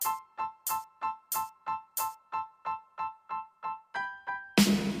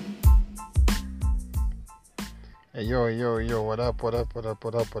Hey, yo, what up, what up?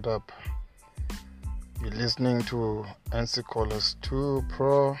 You're listening to NC Callers 2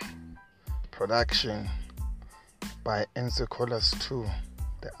 Pro production by NC Callers 2,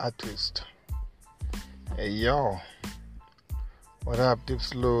 the artist. Hey, yo, what up, Deep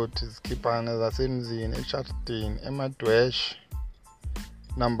Slot? Izikhipana zasemzini, eChartini, eMadwesh,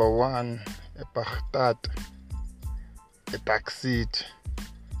 number 1, eBaghdad, eTaxit,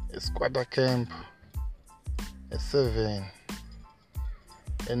 eSquatter Camp, a7,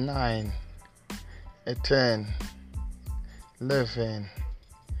 a9, a10, 11,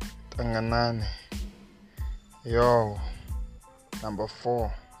 Tanganane, yo, number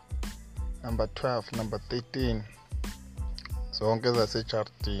 4, number 12, number 13, zonke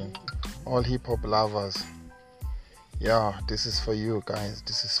zaseChartini, all hip hop lovers. Yeah, this is for you guys,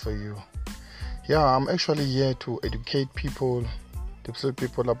 this is for you. Yeah, I'm actually here to educate people, Deep Slot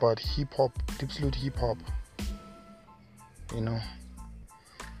people about hip hop, Deep Slot hip hop.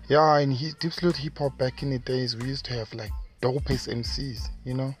 Yeah, in Deep Slot hip hop back in the days, we used to have like dopest MCs,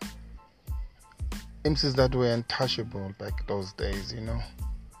 MCs that were untouchable back those days,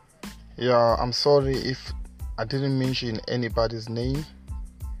 Yeah, I'm sorry if I didn't mention anybody's name.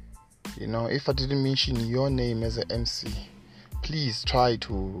 If I didn't mention your name as an MC, please try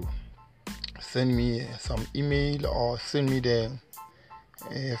to send me some email or send me the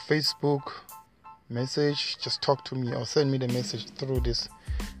Facebook message. Just talk to me or send me the message through this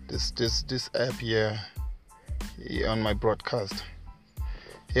app here on my broadcast.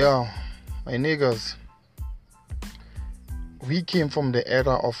 Yeah, my niggas, we came from the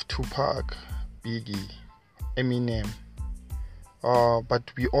era of Tupac, Biggie, Eminem,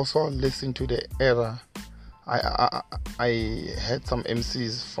 but we also listened to the era. I had some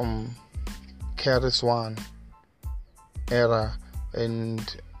MCs from KRS-One era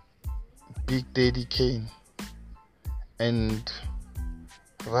and Big Daddy Kane and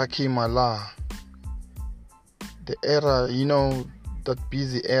Rakim Allah. The era, that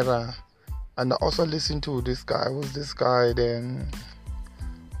busy era. And I also listened to this guy. Who's this guy then?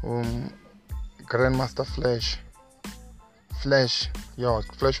 Grandmaster Flash. Flash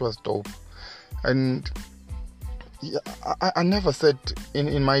was dope. And yeah, I never said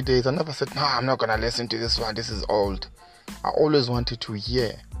in my days, I never said, no, I'm not gonna listen to this one, this is old. I always wanted to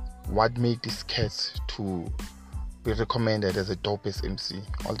hear what made these cats to be recommended as a dopest MC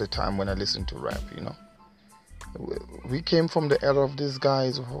all the time when I listen to rap, We came from the era of these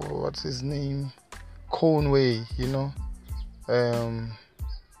guys, what's his name? Conway,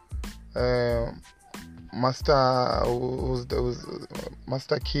 Master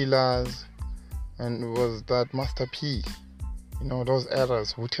Killers, and was that Master P, those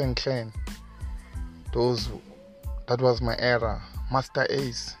eras, Wu-Tang Clan, that was my era. Master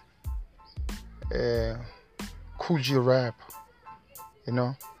Ace, Kool G Rap,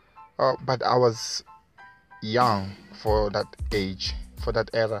 but I was young for that age, for that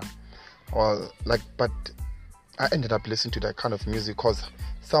era, but I ended up listening to that kind of music because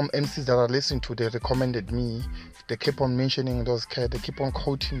some MCs that I listened to, they recommended me. They keep on mentioning those cats, they keep on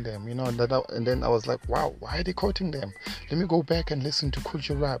quoting them, and then I was like, wow, why are they quoting them? Let me go back and listen to Kool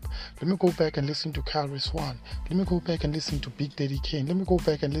G Rap. Let me go back and listen to KRS-One. Let me go back and listen to Big Daddy Kane. Let me go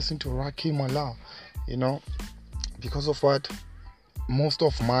back and listen to Rakim Allah, because of what? Most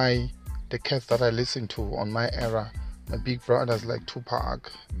of the cats that I listened to on my era, my big brothers like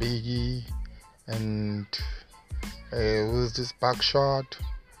Tupac, Biggie, and who's this Buckshot?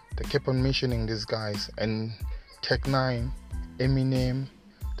 They kept on mentioning these guys, and Tech 9, Eminem.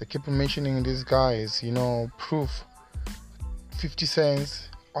 They keep on mentioning these guys, Proof, 50 Cent,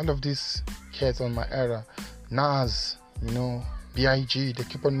 all of these cats on my era. Nas, B.I.G. They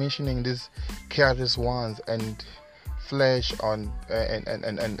keep on mentioning these KRS-Ones and Flash on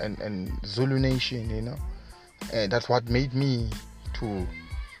and Zulu Nation, and that's what made me to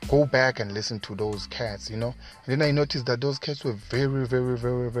go back and listen to those cats, And then I noticed that those cats were very, very,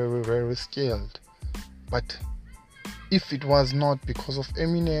 very, very, very skilled. But if it was not because of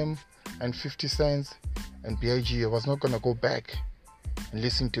Eminem and 50 Cent and B.I.G., I was not gonna go back and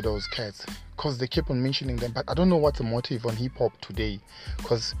listen to those cats because they keep on mentioning them. But I don't know what's the motive on hip hop today,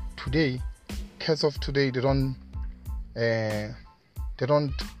 because today, cats of today, they don't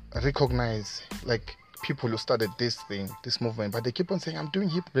recognize like people who started this movement, but they keep on saying I'm doing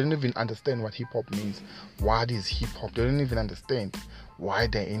hip hop. They don't even understand what hip hop means. What is hip hop? They don't even understand why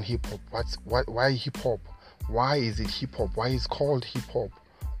they're in hip hop. Why hip hop? Why is it hip hop? Why is it called hip hop?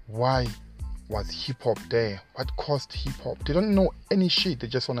 Why was hip hop there? What caused hip hop? They don't know any shit. They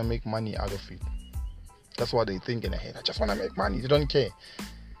just want to make money out of it. That's what they think in their head. I just want to make money. They don't care.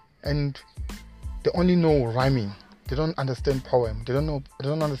 And they only know rhyming. They don't understand poem. They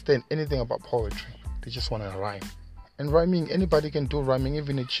don't understand anything about poetry. They just want to rhyme. And rhyming, anybody can do rhyming,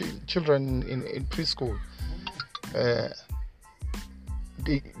 even children in preschool.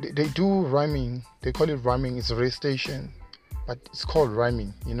 They do rhyming. They call it rhyming. It's a recitation, but it's called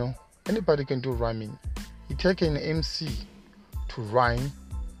rhyming. Anybody can do rhyming. You take an MC to rhyme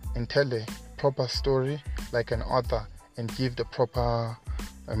and tell a proper story like an author, and give the proper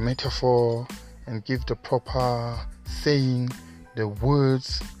metaphor, and give the proper saying, the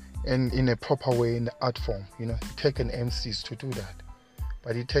words, and in a proper way, in the art form. You take an MCs to do that,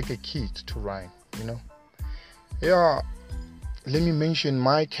 but you take a kid to rhyme. Yeah. Let me mention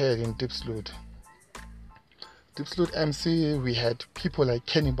my cat in Diepsloot. Diepsloot MC, we had people like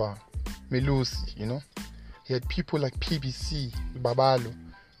Cannibal, Melusi, He had people like PBC, Babalo.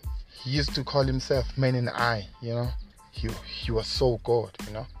 He used to call himself Man in I, He was so good,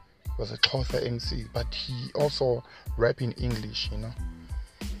 He was a Xhosa MC, but he also rap in English,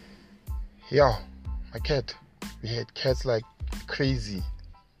 Yeah, my cat. We had cats like Crazy.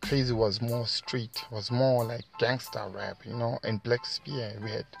 Crazy was more street, was more like gangster rap, and Black Spear.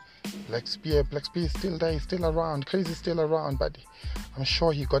 We had Black Spear is still there, he's still around. Crazy is still around, but I'm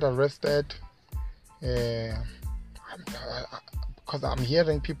sure he got arrested. Because I'm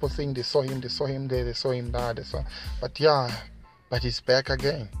hearing people saying they saw him there, they saw him there, but he's back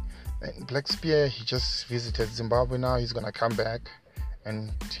again. And Black Spear, he just visited Zimbabwe now. He's gonna come back,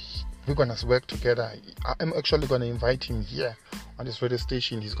 and we're gonna work together. I'm actually gonna invite him here on this radio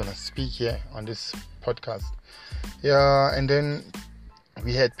station. He's gonna speak here on this podcast. Yeah, and then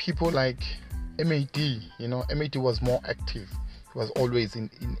we had people like MAD. MAD was more active. He was always in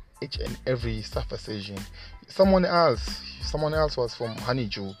each and every Safa session. Someone else was from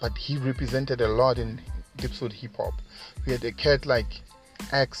Honeydew, but he represented a lot in Diepsloot hip hop. We had a cat like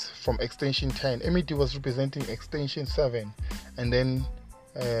X from Extension 10. MAD was representing Extension 7, and then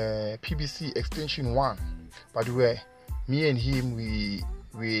PBC Extension 1. But me and him,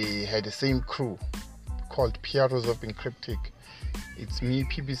 we had the same crew called Piaros of Encryptic. It's me,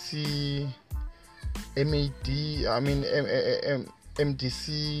 PBC, MDC,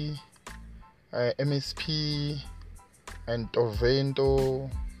 MSP, and Torvento,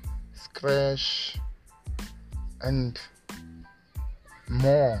 Scratch, and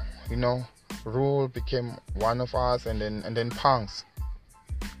more. Rule became one of us, and then Punks.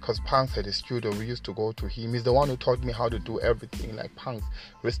 Because Punks had a studio, we used to go to him. He's the one who taught me how to do everything like Punks.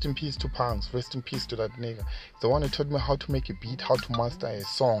 Rest in peace to Punks, rest in peace to that nigga. He's the one who taught me how to make a beat, how to master a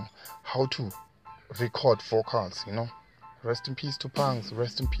song, how to record vocals, Rest in peace to Punks,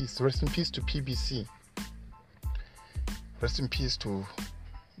 rest in peace to PBC. Rest in peace to,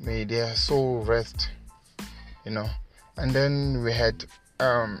 may their soul rest, And then we had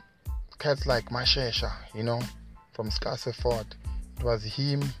cats like Mashesha, from Scarseford. It was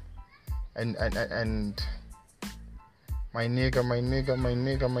him and my nigga,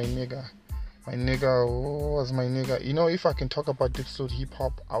 who was my nigga? If I can talk about Diepsloot hip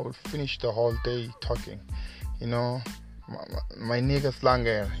hop, I would finish the whole day talking. My nigga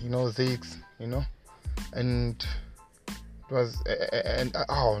Slanger, Ziggs, and it was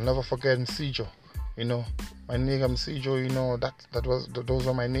I'll never forget Msijo, my nigga Msijo, those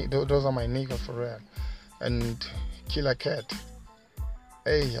are my nigga for real, and Killer Cat.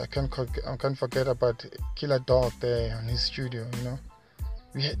 Hey, I can't forget about Killer Dog there on his studio,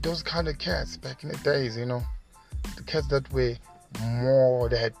 We had those kind of cats back in the days, The cats that were more,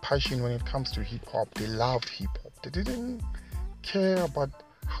 they had passion when it comes to hip hop. They loved hip hop. They didn't care about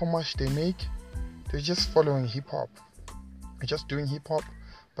how much they make. They're just following hip hop. They're just doing hip hop.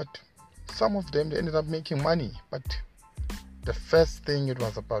 But some of them, they ended up making money. But the first thing it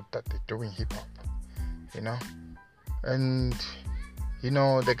was about that they're doing hip hop, And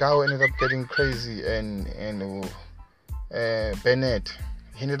the guy who ended up getting crazy and Bennett,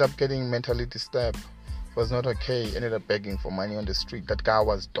 he ended up getting mentally disturbed. It was not okay. He ended up begging for money on the street. That guy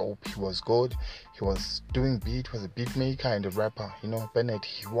was dope. He was good. He was doing beat. He was a beat maker and a rapper. Bennett,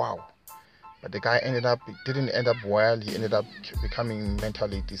 wow. But the guy didn't end up well. He ended up becoming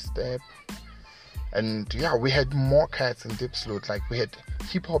mentally disturbed. And we had more cats in Diepsloot. Like we had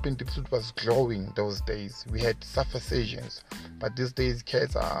hip hop in Diepsloot was growing those days. We had Safa sessions, but these days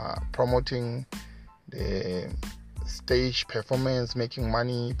cats are promoting the stage performance, making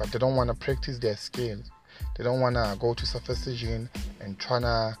money, but they don't want to practice their skills. They don't want to go to Safa session and trying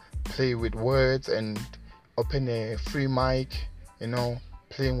to play with words and open a free mic,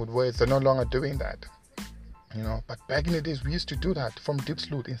 playing with words. They're no longer doing that, But back in the days, we used to do that from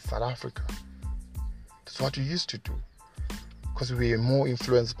Diepsloot in South Africa. That's what we used to do, because we were more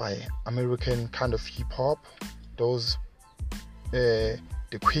influenced by American kind of hip hop, those the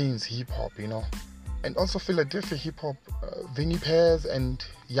Queens hip hop, and also Philadelphia hip hop, Vinnie Pairs and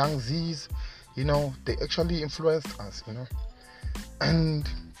Young Z's, they actually influenced us, and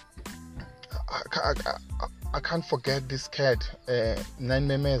I can't forget this cat, Nine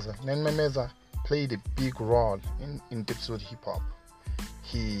Memeza. Nine Memeza played a big role in Diepsloot hip hop.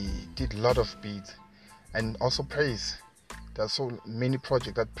 He did a lot of beats and also Praise. There's so many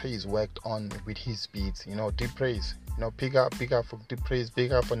projects that Praise worked on with his beats, Deep Praise, big up for Deep Praise,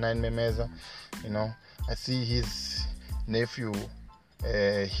 big up for Nine Memeza, I see his nephew,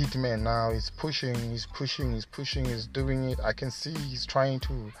 Hitman now, he's pushing, he's doing it. I can see he's trying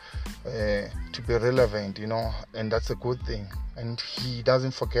to be relevant, and that's a good thing. And he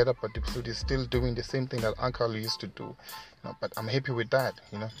doesn't forget about Diepsloot. He's still doing the same thing that Uncle used to do, but I'm happy with that,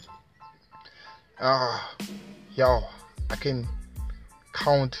 I can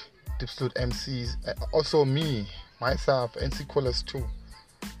count Diepsloot MCs, also myself, NC Callers too,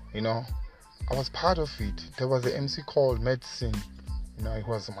 I was part of it. There was an MC called Medicine, he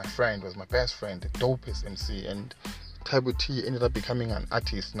was my friend, was my best friend, the dopest MC, and Taibu T ended up becoming an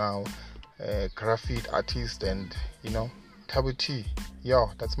artist now, graffiti artist, and Taibu T,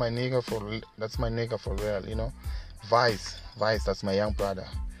 that's my nigga for real, Vice, that's my young brother,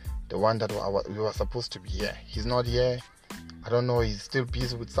 the one that we were supposed to be here. He's not here. I don't know, he's still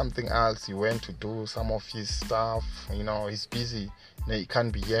busy with something else. He went to do some of his stuff, he's busy. He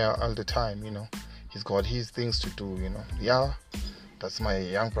can't be here all the time, He's got his things to do, That's my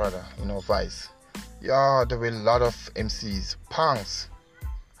young brother, Vice. There were a lot of MCs. Punks.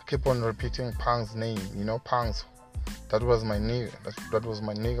 I keep on repeating Punk's name, Punks. That was my nigga. That was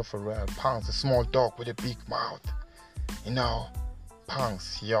my nigga for real. Punks, a small dog with a big mouth.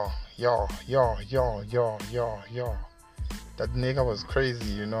 Punks, yo. That nigga was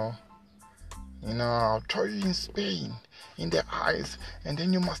crazy, I'll try you in Spain, in the eyes, and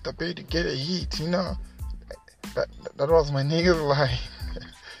then you masturbate to get a hit, That was my nigga's line,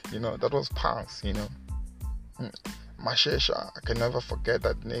 that was Punks, Mashesha, I can never forget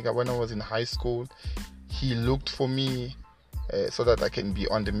that nigga. When I was in high school, he looked for me so that I can be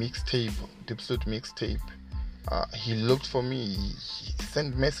on the mixtape, Diepsloot mixtape. He looked for me. He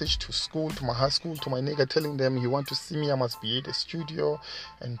sent message to school, to my high school, to my nigga, telling them he want to see me. I must be at the studio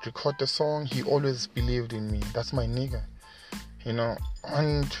and record the song. He always believed in me. That's my nigga,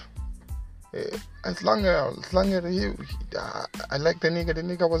 And as long as I like the nigga. The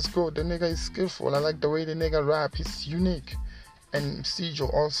nigga was good. The nigga is skillful. I like the way the nigga rap. He's unique. And Sijo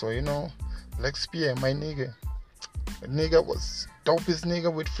also, Black Spear, my nigga. The nigga was dopest nigga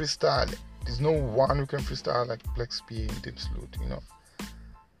with freestyle. There's no one who can freestyle like Black Spear in Diepsloot,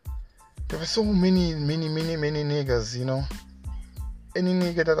 There were so many niggas, Any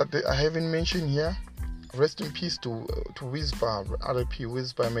nigga that I haven't mentioned here, rest in peace to Whisper, RIP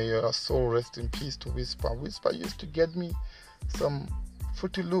Whisper, may your soul rest in peace to Whisper. Whisper used to get me some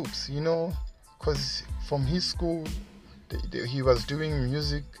Fruity Loops, because from his school, he was doing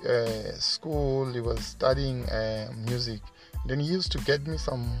music school, he was studying music. Then he used to get me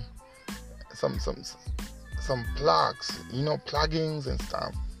some plugs, plugins and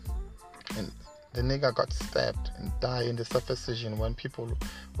stuff. And the nigga got stabbed and died in the surface session when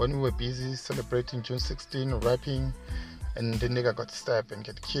we were busy celebrating June 16, rapping, and the nigga got stabbed and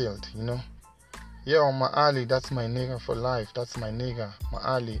get killed, My Ali, that's my nigga for life. That's my nigga. My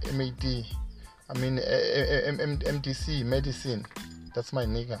Ali, MAD. MDC, medicine. That's my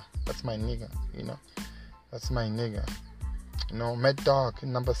nigga. That's my nigga, That's my nigga. Mad Dog,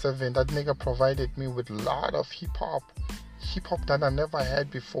 number 7, that nigga provided me with a lot of hip-hop that I never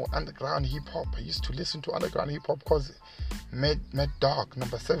had before, underground hip-hop. I used to listen to underground hip-hop because Mad Dog,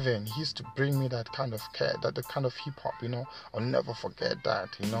 number 7, he used to bring me that kind of that kind of hip-hop, I'll never forget that,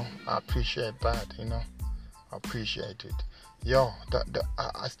 I appreciate that, I appreciate it.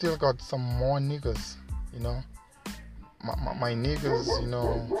 I still got some more niggas, my niggas,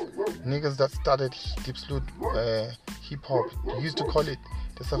 niggas that started Diepsloot hip-hop. They used to call it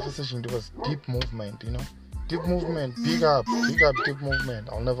the surface session. It was Deep Movement, Deep Movement, big up Deep Movement.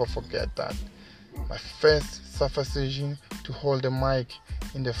 I'll never forget that. My first surface session to hold the mic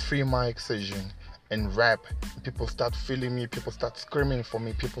in the free mic session and rap. People start feeling me, people start screaming for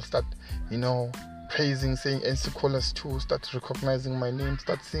me, people start, praising, saying NC Callers too, start recognizing my name,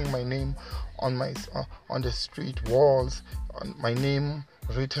 start seeing my name on the street walls, on my name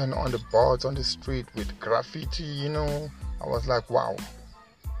written on the boards on the street with graffiti, I was like, wow,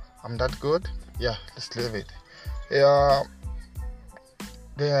 I'm that good? Yeah, let's live it. The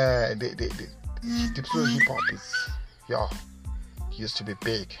Diepsloot hip hop is, used to be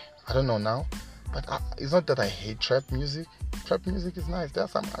big. I don't know now. But it's not that I hate trap music. Trap music is nice. There are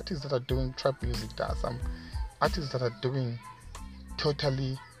some artists that are doing trap music. There are some artists that are doing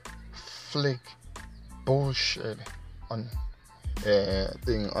totally flick bullshit on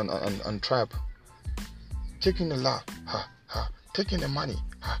on trap. Taking the lot, taking the money,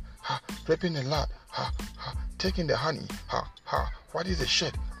 raping the lot, taking the honey, what is the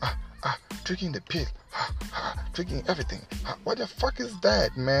shit, drinking the pill, drinking everything, what the fuck is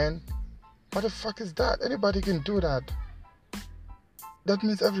that, man? What the fuck is that? Anybody can do that. That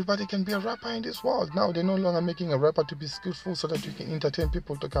means everybody can be a rapper in this world. Now they're no longer making a rapper to be skillful so that you can entertain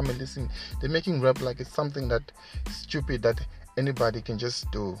people to come and listen. They're making rap like it's something that stupid that anybody can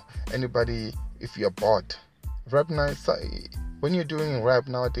just do. Anybody, if you're bored. Rap now, when you're doing rap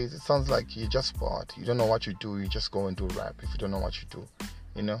nowadays, it sounds like you're just bored. You don't know what you do, you just go and do rap if you don't know what you do.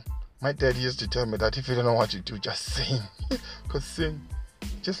 You know? My dad used to tell me that if you don't know what you do, just sing. Because sing,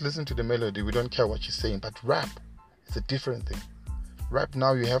 just listen to the melody. We don't care what you're saying. But rap is a different thing. Rap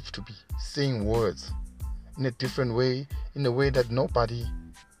now, you have to be saying words in a different way, in a way that nobody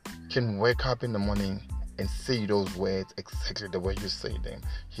can wake up in the morning and say those words exactly the way you say them.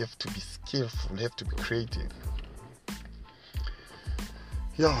 You have to be skillful, you have to be creative.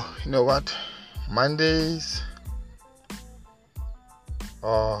 Yo, you know what? Mondays,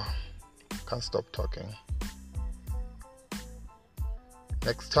 can't stop talking.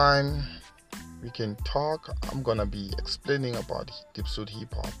 Next time we can talk, I'm gonna be explaining about Diepsloot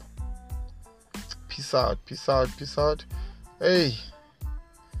hip hop. Peace out, peace out, peace out. Hey,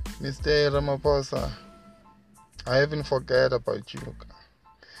 Mr. Ramaphosa, I haven't forget about you.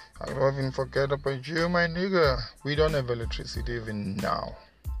 I haven't forget about you, my nigga. We don't have electricity even now.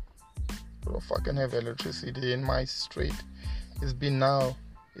 We don't fucking have electricity in my street. It's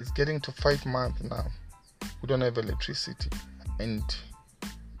getting to 5 months now. We don't have electricity. And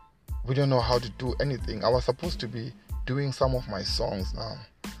we don't know how to do anything. I was supposed to be doing some of my songs now.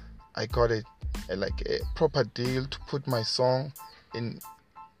 I got a proper deal to put my song in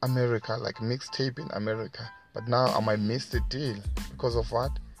America, like mixtape in America. But now I might miss the deal because of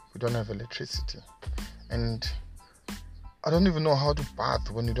what? We don't have electricity. And I don't even know how to bath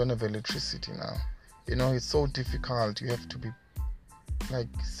when you don't have electricity now. You know, it's so difficult. You have to be like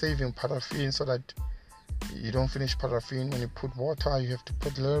saving paraffin so that you don't finish paraffin. When you put water, you have to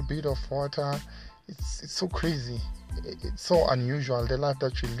put a little bit of water. It's so crazy. It's so unusual. The life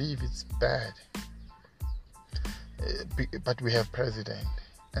that you live, it's bad. But we have president,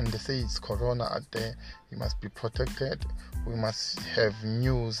 and they say it's corona out there. We must be protected. We must have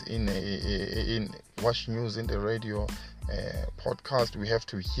news watch news in the radio, podcast. We have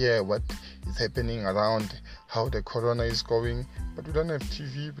to hear what is happening around, how the corona is going. But we don't have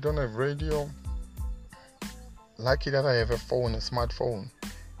TV. We don't have radio. Lucky that I have a phone, a smartphone.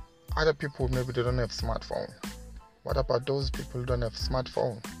 Other people, maybe they don't have smartphone. What about those people who don't have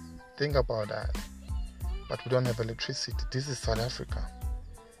smartphone? Think about that. But we don't have electricity. This is South Africa.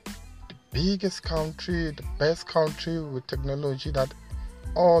 The biggest country, the best country with technology that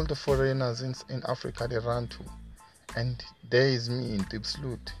all the foreigners in Africa, they run to. And there is me in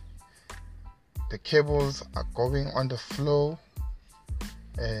Diepsloot. The cables are going on the floor.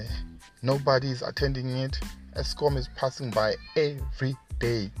 Nobody is attending it. Eskom is passing by every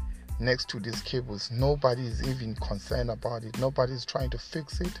day next to these cables. Nobody is even concerned about it. Nobody is trying to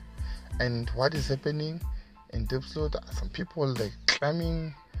fix it. And what is happening in Diepsloot? Some people, they're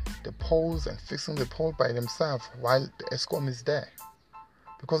climbing the poles and fixing the pole by themselves while the Eskom is there.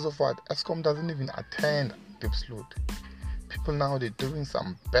 Because of what? Eskom doesn't even attend Diepsloot. People now, they're doing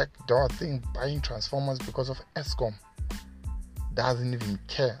some backdoor thing, buying transformers because of Eskom. Doesn't even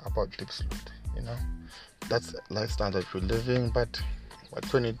care about Diepsloot, you know. That's a lifestyle that we're living, but what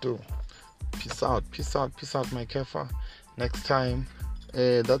can you do? Peace out, peace out, peace out, my Kefa. Next time,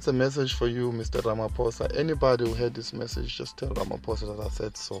 that's a message for you, Mr. Ramaphosa. Anybody who heard this message, just tell Ramaphosa that I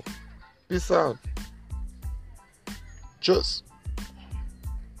said so. Peace out. Just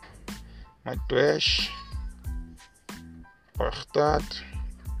my trash. Baghdad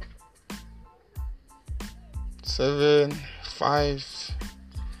 7, 5.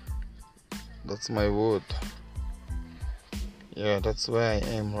 That's my wood. Yeah, that's where I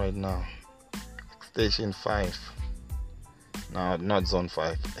am right now. Station 5. No, not zone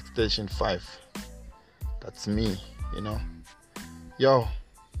 5. Station 5. That's me, you know. Yo,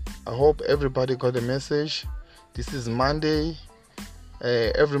 I hope everybody got the message. This is Monday.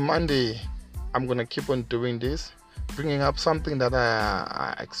 Every Monday, I'm gonna keep on doing this, bringing up something that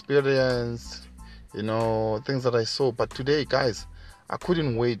I experienced, you know, things that I saw. But today, guys, I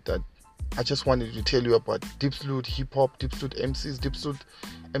couldn't wait. That I just wanted to tell you about Diepsloot hip hop, Diepsloot MCs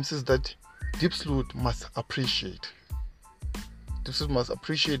that Deep Salute must appreciate. Deep Salute must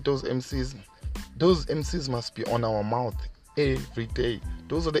appreciate those MCs. Those MCs must be on our mouth every day.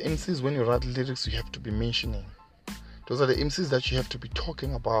 Those are the MCs, when you write lyrics, you have to be mentioning. Those are the MCs that you have to be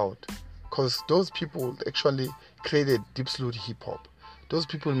talking about. Because those people actually created Deep Salute hip hop. Those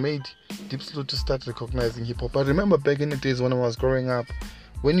people made Deep Salute to start recognizing hip hop. I remember back in the days when I was growing up,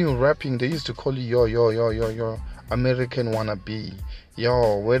 when you were rapping, they used to call you yo, American wannabe.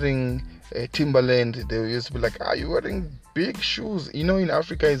 Yo, wearing Timberland, they used to be like, are you wearing big shoes? You know, in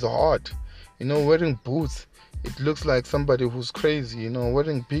Africa it's hot. You know, wearing boots, it looks like somebody who's crazy. You know,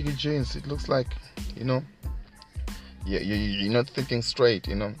 wearing big jeans, it looks like, you know, you're not thinking straight,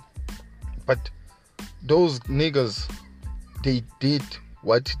 you know. But those niggas, they did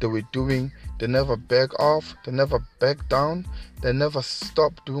what they were doing. They never back off. They never back down. They never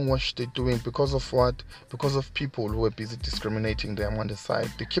stop doing what they're doing. Because of what? Because of people who were busy discriminating them on the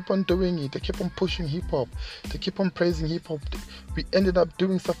side. They keep on doing it. They keep on pushing hip-hop. They keep on praising hip-hop. We ended up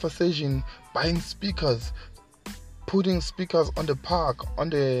doing suffragation, buying speakers, putting speakers on the park,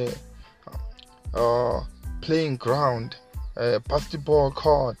 on the playing ground, basketball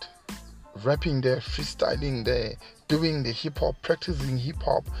court, rapping there, freestyling there, doing the hip-hop, practicing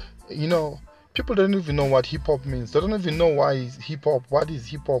hip-hop. You know, people don't even know what hip-hop means. They don't even know why is hip-hop, what is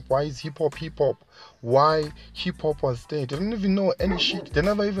hip-hop, why is hip-hop hip-hop, why hip-hop was there. They don't even know any shit. They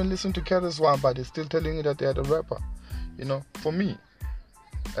never even listen to Keras One, but they're still telling you that they are the rapper. You know, for me,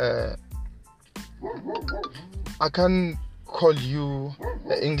 I can't call you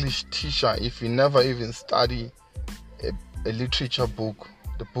an English teacher if you never even study a literature book,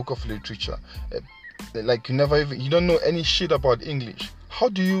 the book of literature. Like you don't know any shit about English. How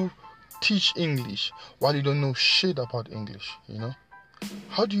do you teach English while you don't know shit about English? You know,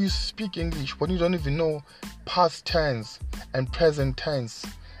 how do you speak English when you don't even know past tense and present tense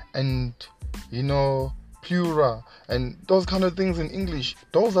and, you know, plural and those kind of things in English?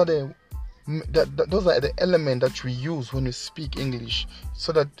 Those are the elements that we use when we speak English,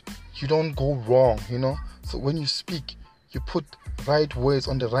 so that you don't go wrong. You know, so when you speak, you put right words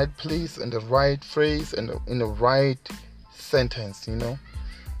on the right place and the right phrase and in the right sentence, you know.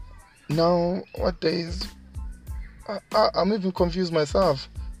 Now, what days, I'm even confused myself.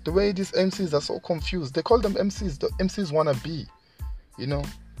 The way these MCs are so confused. They call them MCs. The MCs wanna be, you know.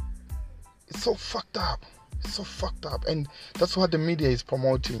 It's so fucked up. It's so fucked up. And that's what the media is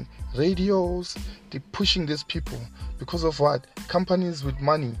promoting. Radios, they're pushing these people. Because of what? Companies with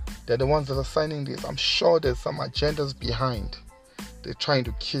money, they're the ones that are signing this. I'm sure there's some agendas behind. They're trying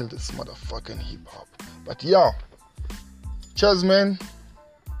to kill this motherfucking hip-hop. But yo, cheers, man.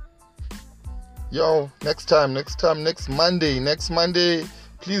 Yo, next Monday,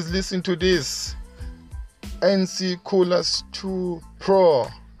 please listen to this. NC Coolers 2 Pro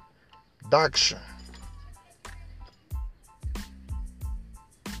Production.